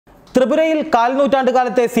ത്രിപുരയിൽ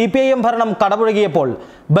കാൽനൂറ്റാണ്ടുകാലത്തെ CPIM ഭരണം കടപുഴകിയപ്പോൾ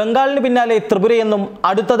ബംഗാളിന് പിന്നാലെ ത്രിപുരയെന്നും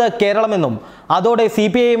അടുത്തത് കേരളമെന്നും അതോടെ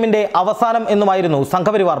CPIMന്റെ അവസാനം എന്നുമായിരുന്നു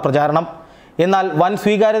സംഘപരിവാർ പ്രചാരണം. എന്നാൽ വൻ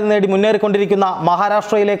സ്വീകാര്യത നേടി മുന്നേറിക്കൊണ്ടിരിക്കുന്ന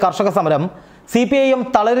മഹാരാഷ്ട്രയിലെ കർഷക സമരം CPIM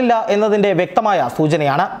തളരില്ല എന്നതിൻ്റെ വ്യക്തമായ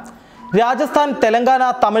സൂചനയാണ്. രാജസ്ഥാൻ, തെലങ്കാന,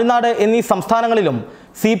 തമിഴ്നാട് എന്നീ സംസ്ഥാനങ്ങളിലും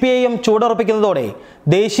CPIM ചൂടുറപ്പിക്കുന്നതോടെ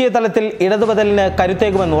ദേശീയ തലത്തിൽ ഇടതുബദലിന്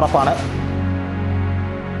കരുത്തേകുമെന്ന് ഉറപ്പാണ്.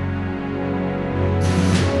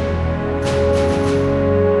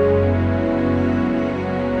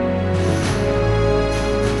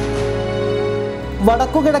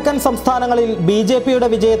 വടക്കുകിഴക്കൻ സംസ്ഥാനങ്ങളിൽ BJPയുടെ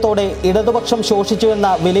വിജയത്തോടെ ഇടതുപക്ഷം ശോഷിച്ചുവെന്ന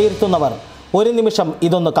വിലയിരുത്തുന്നവർ ഒരു നിമിഷം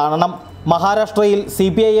ഇതൊന്ന് കാണണം. മഹാരാഷ്ട്രയിൽ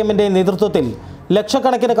CPIMന്റെ നേതൃത്വത്തിൽ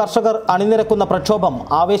ലക്ഷക്കണക്കിന് കർഷകർ അണിനിരക്കുന്ന പ്രക്ഷോഭം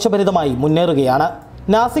ആവേശഭരിതമായി മുന്നേറുകയാണ്.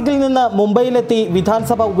 നാസിക്കിൽ നിന്ന് മുംബൈയിലെത്തി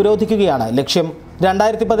വിധാൻസഭ ഉപരോധിക്കുകയാണ് ലക്ഷ്യം.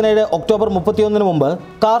 2017 ഒക്ടോബർ 31 മുമ്പ്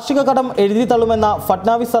കാർഷിക കടം എഴുതി തള്ളുമെന്ന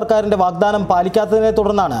ഫട്നാവിസ് സർക്കാരിന്റെ വാഗ്ദാനം പാലിക്കാത്തതിനെ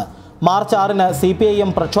തുടർന്നാണ് മാർച്ച് 6-ന് CPIM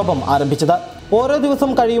പ്രക്ഷോഭം ആരംഭിച്ചത്. ഓരോ ദിവസം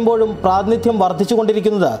കഴിയുമ്പോഴും പ്രാതിനിധ്യം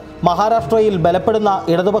വർദ്ധിച്ചുകൊണ്ടിരിക്കുന്നത് മഹാരാഷ്ട്രയിൽ ബലപ്പെടുന്ന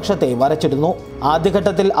ഇടതുപക്ഷത്തെ വരച്ചിടുന്നു.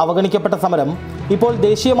 ആദ്യഘട്ടത്തിൽ അവഗണിക്കപ്പെട്ട സമരം ഇപ്പോൾ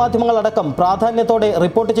ദേശീയ മാധ്യമങ്ങളടക്കം പ്രാധാന്യത്തോടെ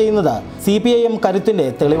റിപ്പോർട്ട് ചെയ്യുന്നത് CPIM കരുത്തിന്റെ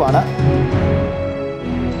തെളിവാണ്.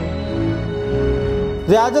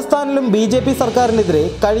 രാജസ്ഥാനിലും BJP സർക്കാരിനെതിരെ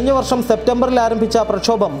കഴിഞ്ഞ വർഷം സെപ്റ്റംബറിൽ ആരംഭിച്ച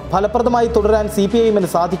പ്രക്ഷോഭം ഫലപ്രദമായി തുടരാൻ CPIMന്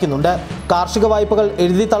സാധിക്കുന്നുണ്ട്. കാർഷിക വായ്പകൾ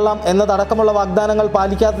എഴുതി തള്ളാം എന്നതടക്കമുള്ള വാഗ്ദാനങ്ങൾ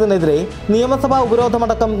പാലിക്കാത്തതിനെതിരെ നിയമസഭാ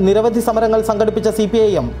ഉപരോധമടക്കം നിരവധി സമരങ്ങൾ സംഘടിപ്പിച്ച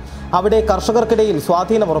CPIM അവിടെ കർഷകർക്കിടയിൽ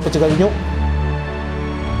സ്വാധീനം ഉറപ്പിച്ചു കഴിഞ്ഞു.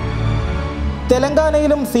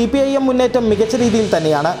 തെലങ്കാനയിലും CPIM മുന്നേറ്റം മികച്ച രീതിയിൽ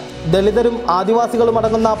തന്നെയാണ്. ദളിതരും ആദിവാസികളും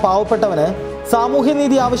അടങ്ങുന്ന പാവപ്പെട്ടവന്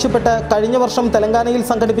സാമൂഹ്യനീതി ആവശ്യപ്പെട്ട് കഴിഞ്ഞ വർഷം തെലങ്കാനയിൽ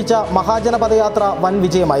സംഘടിപ്പിച്ച മഹാജന പദയാത്ര വൻ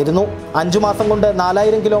വിജയമായിരുന്നു. 5 മാസം കൊണ്ട്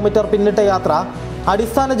 4000 കിലോമീറ്റർ പിന്നിട്ട യാത്ര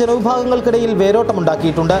അടിസ്ഥാന ജനവിഭാഗങ്ങൾക്കിടയിൽ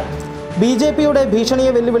വേരോട്ടമുണ്ടാക്കിയിട്ടുണ്ട്. BJPയുടെ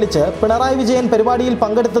ഭീഷണിയെ വെല്ലുവിളിച്ച് പിണറായി വിജയൻ പരിപാടിയിൽ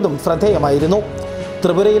പങ്കെടുത്തതും ശ്രദ്ധേയമായിരുന്നു.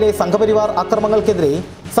 ത്രിപുരയിലെ സംഘപരിവാർ അക്രമങ്ങൾക്കെതിരെ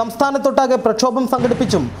സംസ്ഥാനത്തൊട്ടാകെ പ്രക്ഷോഭം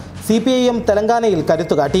സംഘടിപ്പിച്ചും CPIM തെലങ്കാനയിൽ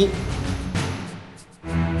കരുത്തുകാട്ടി.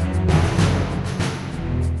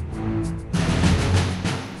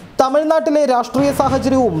 തമിഴ്നാട്ടിലെ രാഷ്ട്രീയ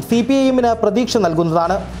സാഹചര്യവും CPIMന് പ്രതീക്ഷ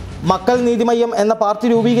നൽകുന്നതാണ്. മക്കൾ നീതിമയ്യം എന്ന പാർട്ടി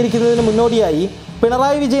രൂപീകരിക്കുന്നതിന് മുന്നോടിയായി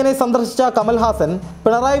പിണറായി വിജയനെ സന്ദർശിച്ച കമൽഹാസൻ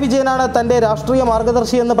പിണറായി വിജയനാണ് തൻ്റെ രാഷ്ട്രീയ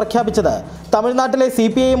മാർഗദർശിയെന്ന് പ്രഖ്യാപിച്ചത് തമിഴ്നാട്ടിലെ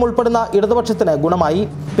CPIM ഉൾപ്പെടുന്ന ഇടതുപക്ഷത്തിന് ഗുണമായി.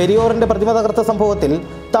 പെരിയോറിന്റെ പ്രതിമ തകർത്ത സംഭവത്തിൽ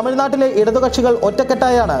തമിഴ്നാട്ടിലെ ഇടതുകക്ഷികൾ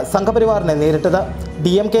ഒറ്റക്കെട്ടായാണ് സംഘപരിവാറിനെ നേരിട്ടത്.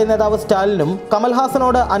 DMK നേതാവ് സ്റ്റാലിനും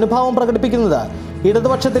കമൽഹാസനോട് അനുഭാവം പ്രകടിപ്പിക്കുന്നത്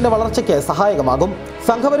ഇടതുപക്ഷത്തിന്റെ വളർച്ചയ്ക്ക് സഹായകമാകും.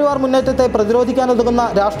 സംഘപരിവാർ മുന്നേറ്റത്തെ പ്രതിരോധിക്കാനുതകുന്ന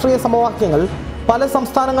രാഷ്ട്രീയ സമവാക്യങ്ങൾ പല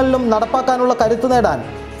സംസ്ഥാനങ്ങളിലും നടപ്പാക്കാനുള്ള കരുത്ത് നേടാൻ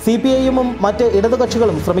CPIMും മറ്റ്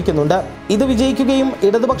ഇടതുകക്ഷികളും ശ്രമിക്കുന്നുണ്ട്. ഇത് വിജയിക്കുകയും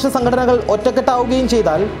ഇടതുപക്ഷ സംഘടനകൾ ഒറ്റക്കെട്ടാവുകയും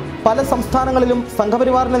ചെയ്താൽ പല സംസ്ഥാനങ്ങളിലും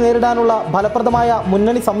സംഘപരിവാറിനെ നേരിടാനുള്ള ഫലപ്രദമായ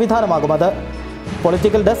മുന്നണി സംവിധാനമാകും അത്.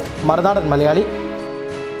 Political desk, Marunadan Malayali.